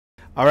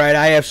All right,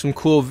 I have some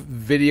cool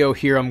video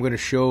here I'm going to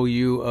show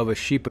you of a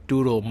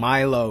Sheepadoodle,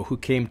 Milo, who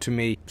came to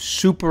me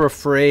super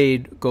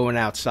afraid going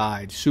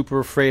outside, super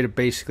afraid of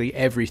basically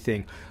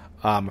everything.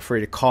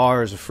 Afraid of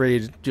cars,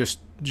 afraid just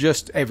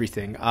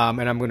everything.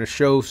 And I'm going to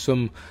show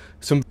some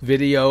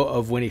video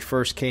of when he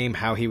first came,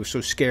 how he was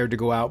so scared to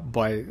go out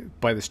by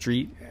the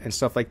street and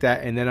stuff like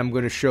that. And then I'm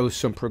going to show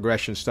some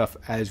progression stuff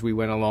as we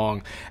went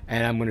along,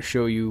 and I'm going to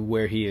show you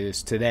where he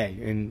is today.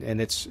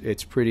 And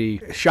it's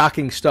pretty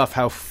shocking stuff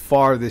how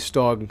far this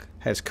dog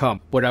has come.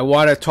 What I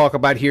want to talk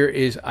about here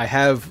is I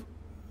have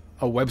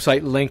a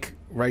website link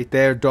right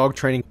there,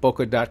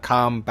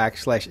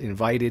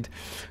 dogtrainingboca.com/invited,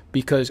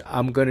 because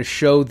I'm going to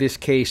show this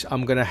case.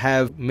 I'm going to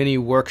have mini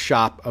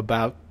workshop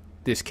about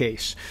this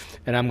case,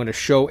 and I'm going to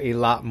show a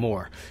lot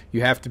more.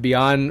 You have to be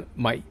on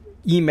my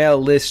email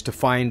list to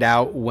find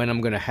out when I'm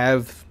going to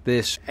have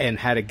this and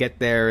how to get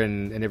there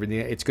and everything.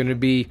 It's going to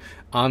be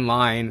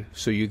online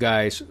so you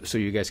guys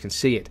can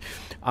see it.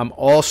 I'm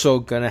also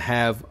going to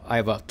have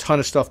a ton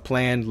of stuff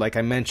planned. Like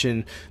I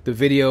mentioned, the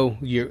video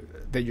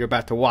that you're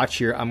about to watch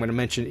here, I'm going to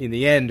mention in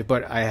the end,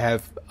 but I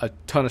have a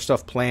ton of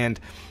stuff planned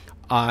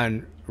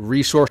on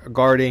resource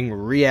guarding,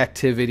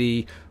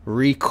 reactivity,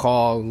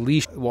 recall,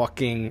 leash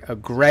walking,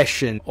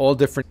 aggression, all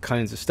different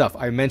kinds of stuff.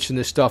 I mentioned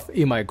this stuff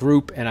in my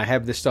group, and I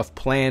have this stuff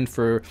planned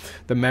for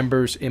the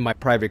members in my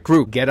private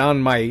group. Get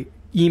on my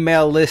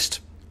email list.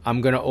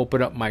 I'm going to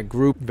open up my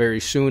group very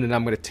soon, and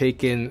I'm going to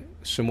take in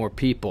some more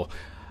people.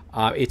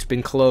 It's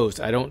been closed.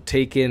 I don't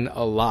take in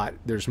a lot.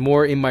 There's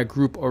more in my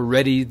group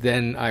already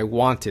than I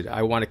wanted.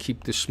 I want to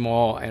keep this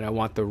small, and I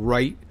want the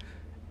right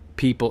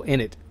people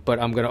in it. But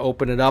I'm going to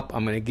open it up.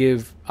 I'm going to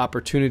give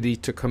opportunity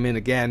to come in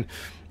again,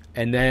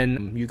 and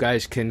then you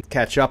guys can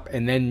catch up,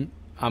 and then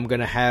I'm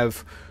going to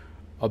have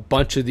a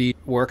bunch of the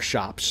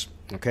workshops.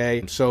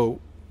 Okay, so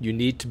you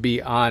need to be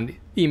on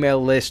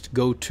email list.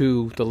 Go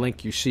to the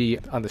link you see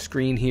on the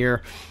screen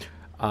here.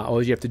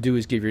 All you have to do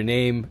is give your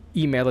name,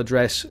 email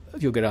address.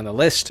 You'll get on the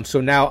list.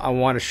 So now I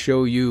want to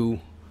show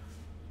you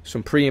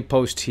some pre and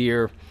post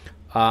here.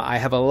 I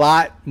have a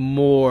lot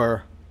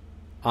more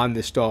on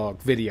this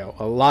dog video,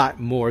 a lot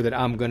more that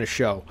I'm going to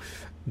show.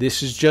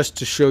 This is just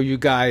to show you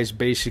guys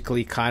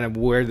basically kind of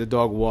where the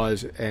dog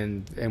was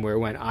and where it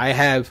went. I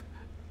have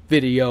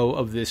video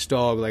of this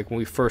dog, like when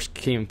we first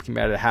came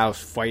out of the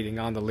house, fighting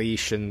on the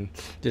leash and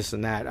this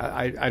and that.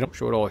 I don't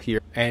show it all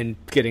here. And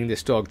getting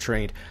this dog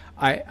trained.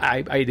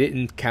 I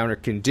didn't counter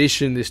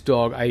condition this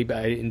dog. I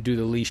didn't do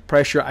the leash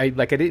pressure. I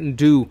didn't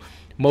do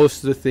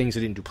most of the things. I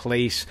didn't do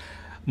place.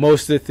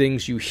 Most of the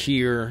things you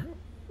hear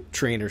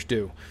trainers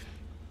do.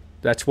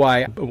 That's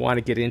why I want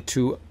to get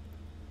into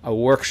a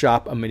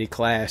workshop, a mini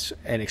class,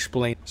 and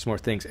explain some more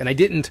things. And I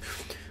didn't.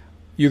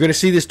 You're going to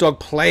see this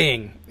dog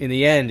playing in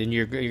the end, and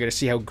you're going to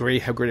see how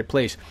great it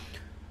plays.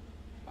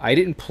 I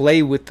didn't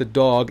play with the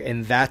dog,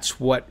 and that's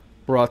what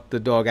brought the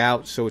dog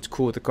out. So it's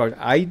cool with the cars.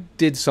 I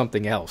did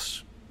something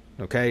else.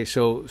 Okay,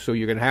 so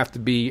you're going to have to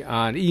be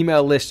on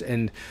email list,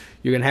 and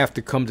you're going to have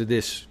to come to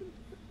this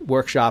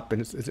workshop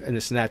and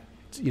this and that,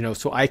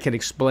 so I can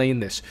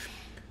explain this.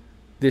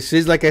 This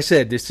is, like I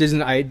said, this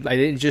isn't, I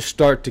didn't just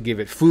start to give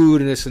it food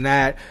and this and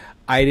that.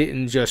 I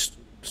didn't just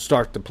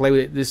start to play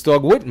with it. This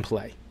dog wouldn't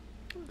play.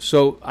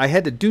 So I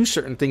had to do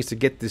certain things to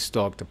get this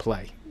dog to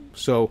play.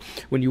 So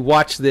when you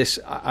watch this,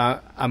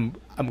 I'm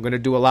going to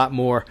do a lot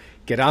more.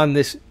 Get on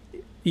this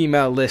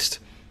email list,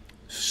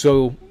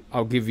 so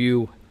I'll give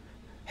you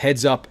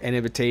heads up and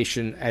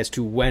invitation as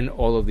to when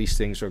all of these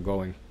things are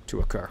going to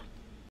occur.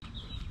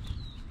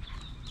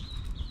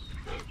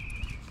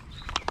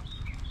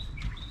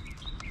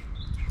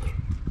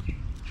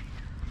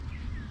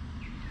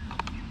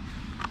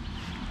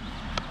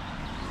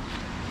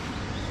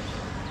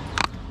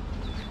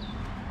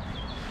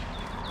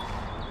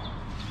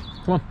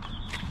 Come on.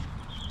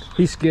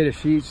 He's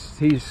skittish. He's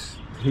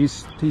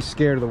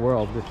scared of the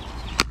world.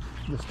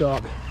 This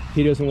dog.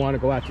 He doesn't want to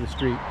go out to the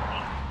street.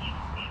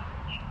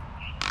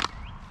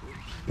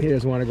 He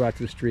doesn't want to go out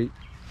to the street.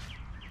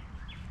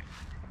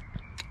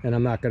 And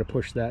I'm not going to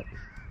push that.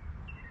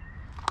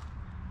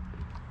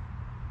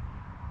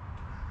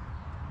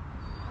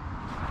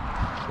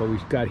 What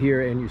we've got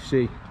here, and you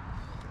see.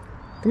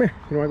 Come here.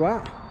 You don't want to go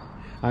out?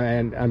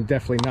 And I'm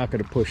definitely not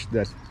going to push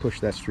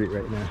that street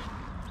right now.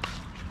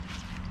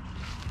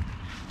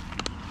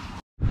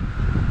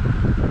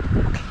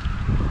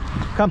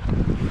 Come.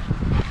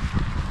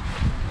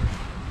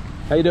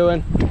 How you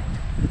doing?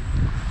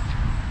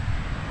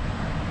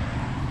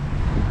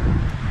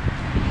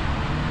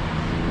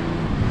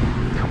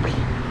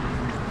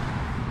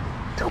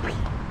 Toby.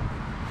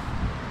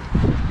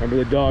 Remember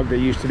the dog that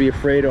used to be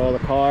afraid of all the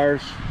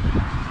cars?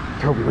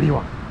 Toby, what do you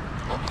want?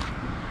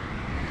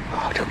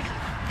 Oh, Toby.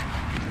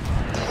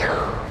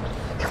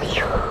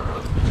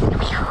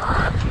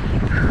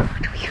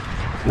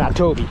 Not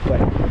Toby, but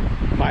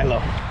Milo.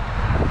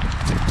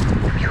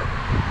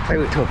 Play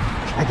with Toby.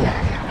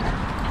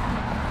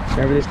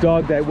 Remember this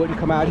dog that wouldn't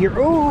come out here?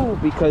 Oh,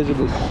 because it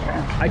was,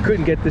 I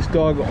couldn't get this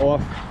dog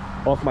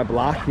off my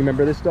block. You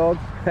remember this dog?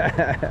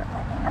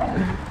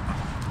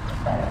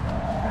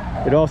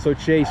 It also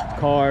chased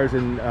cars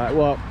and,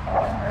 well,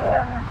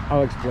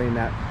 I'll explain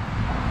that.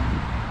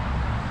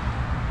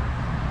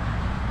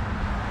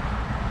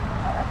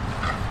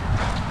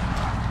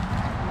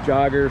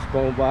 Joggers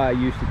going by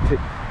used to,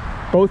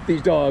 both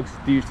these dogs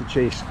used to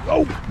chase,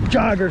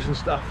 joggers and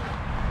stuff.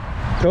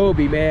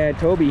 Toby, man,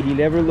 Toby, he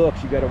never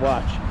looks. You gotta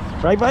watch,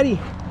 right, buddy?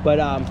 But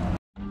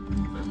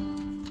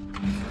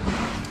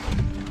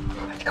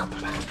let's go,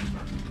 Papa.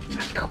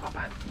 Let's go,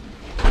 Papa.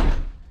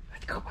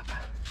 Let's go, Papa.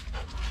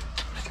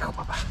 Let's go,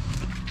 Papa.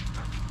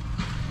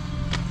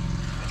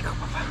 Let's go,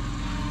 Papa.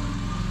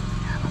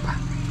 Yeah, Papa.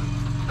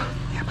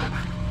 Yeah, Papa.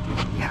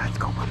 Yeah, let's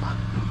go, Papa.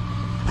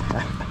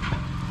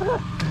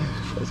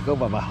 Let's go,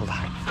 Papa. Hold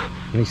on.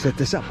 Let me set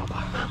this up,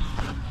 Papa.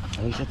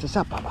 Let me set this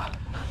up, Papa.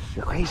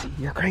 You're crazy.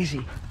 You're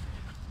crazy.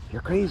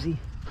 You're crazy.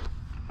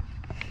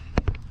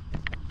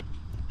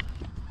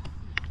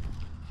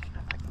 If I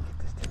can get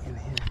this thing in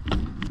here.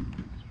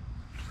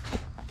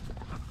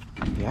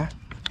 Yeah.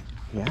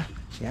 Yeah.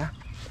 Yeah.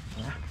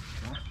 Yeah.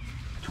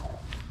 Yeah.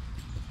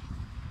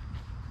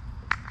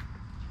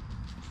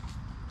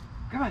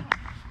 Come on.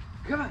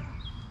 Come on.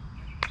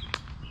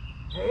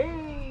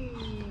 Hey.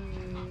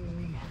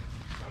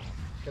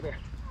 Come here.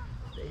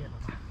 Stay here,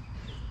 Papa.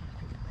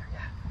 There,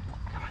 yeah.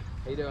 Come on.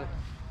 How you doing?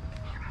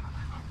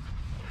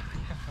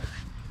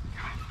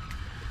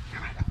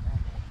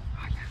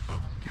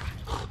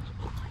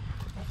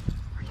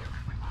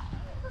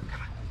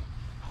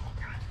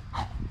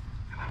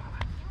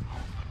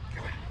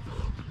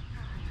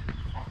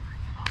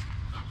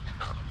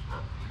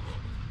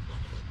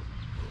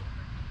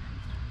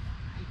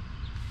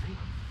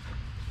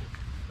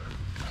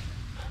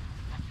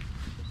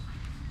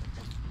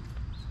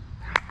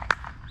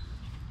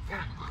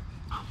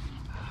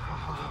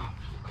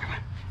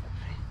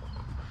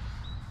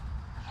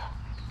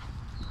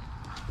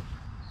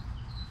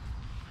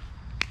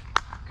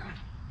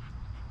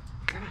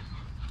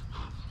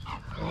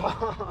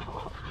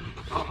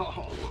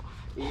 Oh,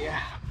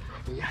 yeah,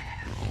 yeah.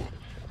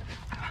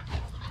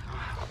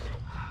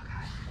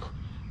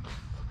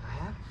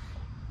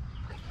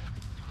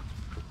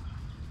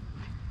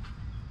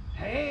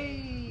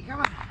 Hey, come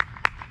on.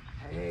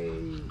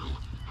 Hey.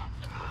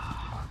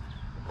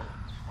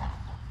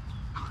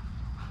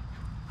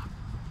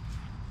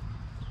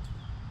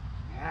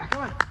 Yeah,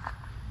 come on.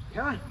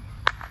 Come on.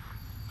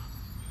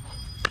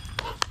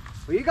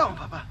 Where you going,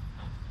 Papa?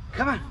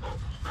 Come on.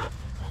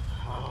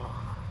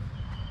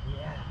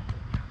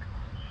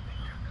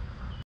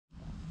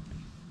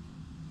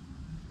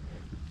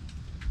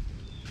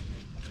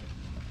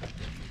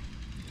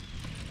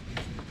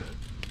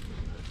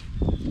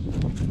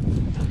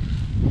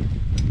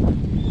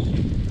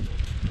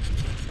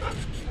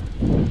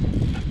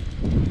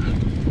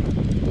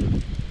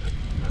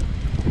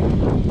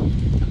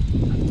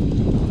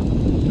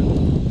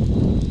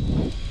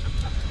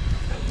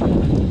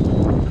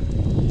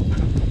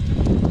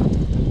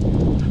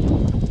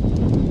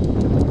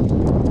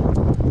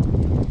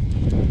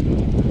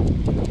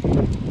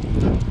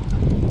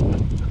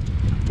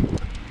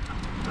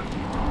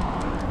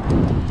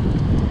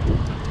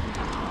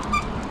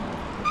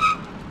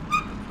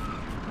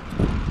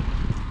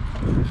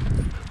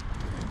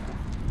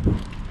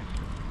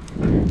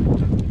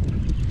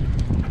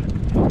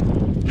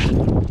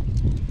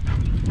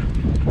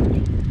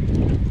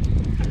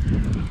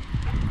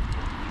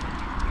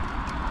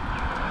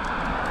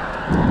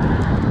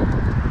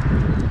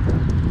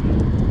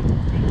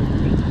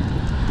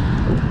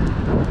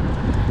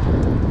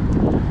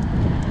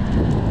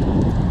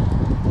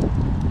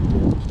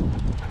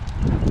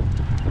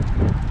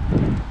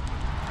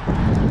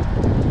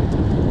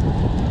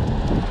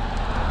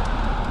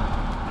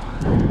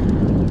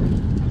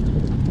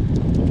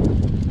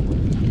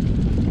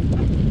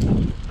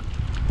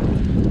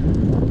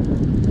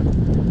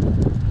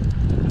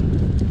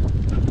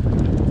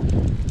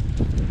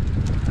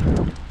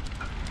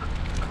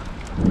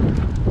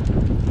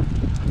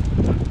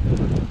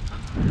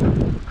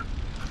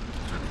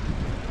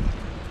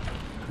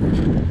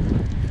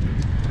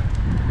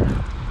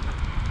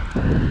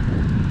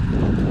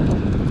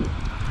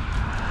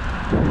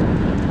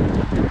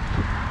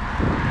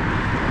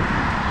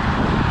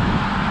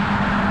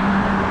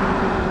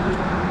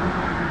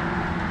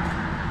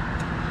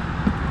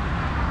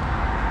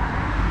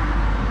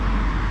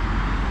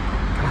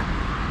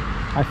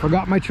 I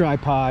forgot my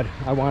tripod.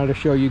 I wanted to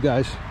show you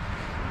guys.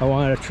 I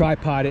wanted to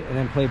tripod it and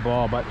then play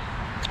ball, but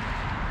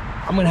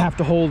I'm gonna have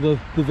to hold the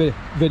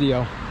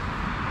video.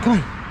 Come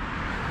on.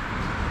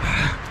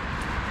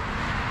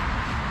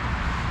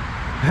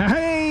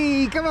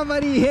 Hey, come on,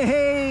 buddy.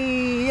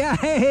 Hey, yeah,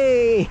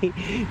 hey.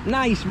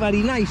 Nice,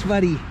 buddy. Nice,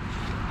 buddy.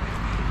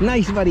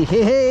 Nice, buddy.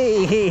 Hey,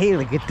 hey, hey, hey.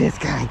 Look at this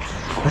guy.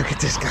 Look at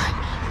this guy.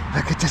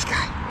 Look at this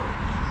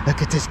guy.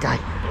 Look at this guy.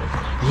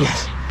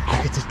 Yes.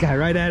 Look at this guy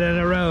right out on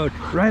the road.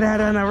 Right out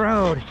on the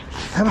road.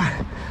 Come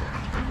on.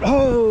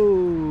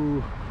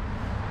 Oh.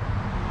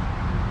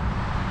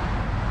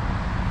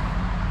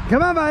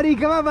 Come on, buddy.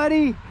 Come on,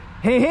 buddy.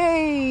 Hey,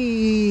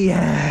 hey.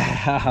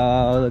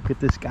 Oh, look at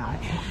this guy.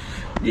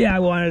 Yeah, I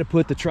wanted to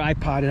put the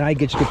tripod and I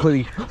just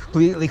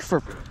completely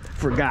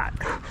forgot.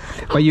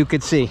 But you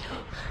could see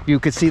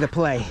the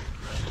play.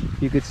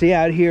 You could see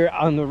out here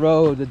on the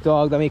road, the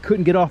dog, I mean,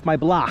 couldn't get off my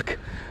block,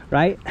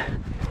 right?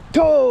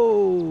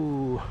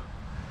 Toe!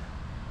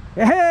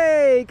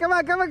 Hey, come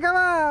on,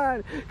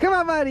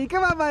 buddy,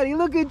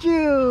 look at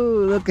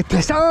you, look at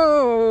this.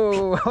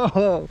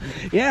 Oh,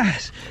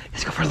 yes,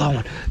 let's go for a long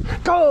one.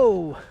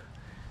 Go!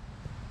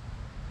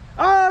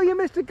 Oh, you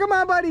missed it. Come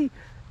on, buddy.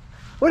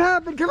 What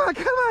happened? Come on.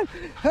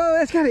 Oh,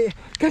 let's get it.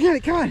 Gotta get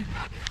it. Come on.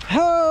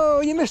 Oh,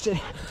 you missed it.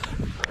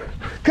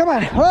 Come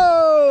on.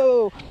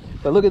 Oh,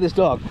 but look at this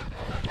dog.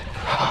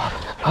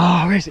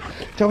 Oh, where is it?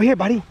 It's over here,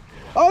 buddy.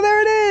 Oh,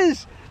 there it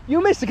is.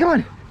 You missed it. Come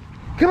on,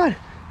 get it.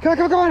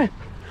 Come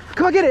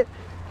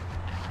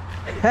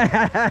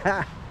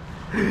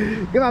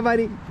on,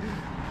 buddy.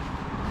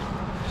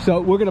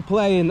 So we're gonna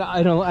play, and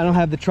I don't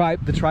have the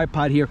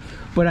tripod here,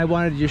 but I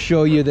wanted to just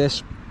show you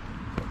this.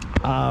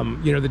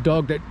 You know, the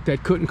dog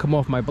that couldn't come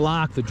off my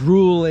block, the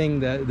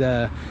drooling,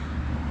 I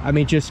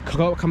mean, just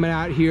coming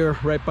out here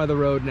right by the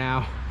road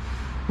now.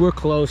 We're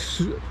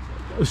close,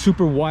 a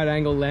super wide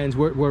angle lens.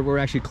 We're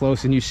actually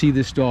close, and you see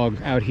this dog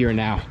out here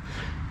now.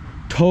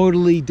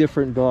 Totally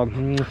different dog.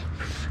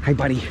 Hi,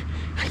 buddy.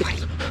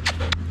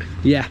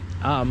 Yeah,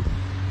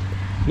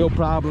 no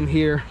problem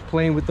here,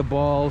 playing with the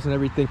balls and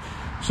everything.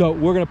 So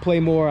we're gonna play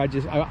more. I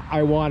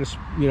want to,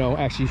 you know,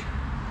 actually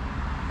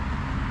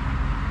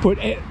put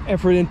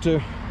effort into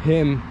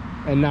him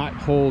and not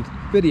hold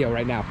video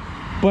right now,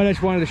 but I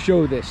just wanted to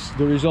show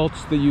the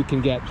results that you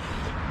can get.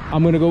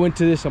 I'm going to go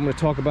into this. I'm going to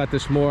talk about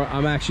this more.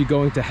 I'm actually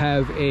going to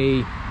have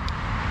a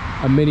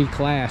mini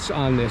class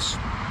on this.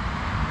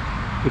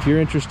 If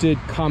you're interested,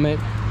 comment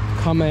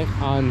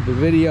on the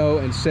video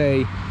and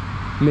say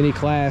mini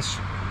class,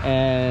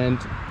 and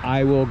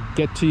I will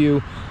get to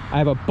you. I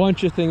have a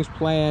bunch of things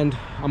planned.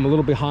 I'm a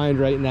little behind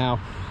right now.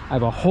 I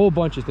have a whole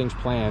bunch of things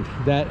planned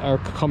that are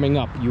coming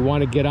up. You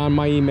want to get on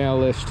my email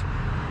list.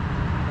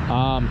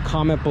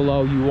 Comment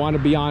below. You want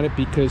to be on it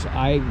because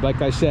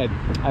like I said,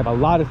 I have a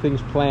lot of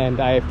things planned.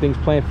 I have things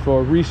planned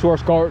for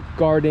resource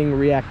guarding,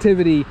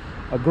 reactivity,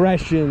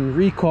 aggression,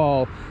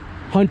 recall,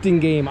 hunting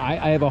game.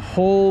 I have a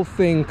whole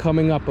thing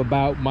coming up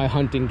about my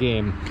hunting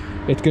game.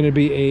 It's going to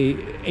be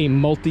a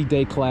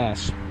multi-day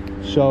class.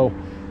 So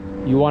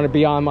you want to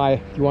be on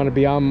my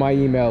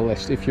email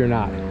list if you're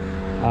not.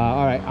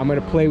 All right, I'm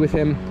going to play with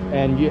him,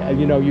 and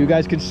you know, you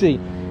guys can see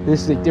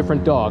this is a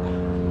different dog.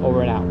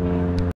 Over and out.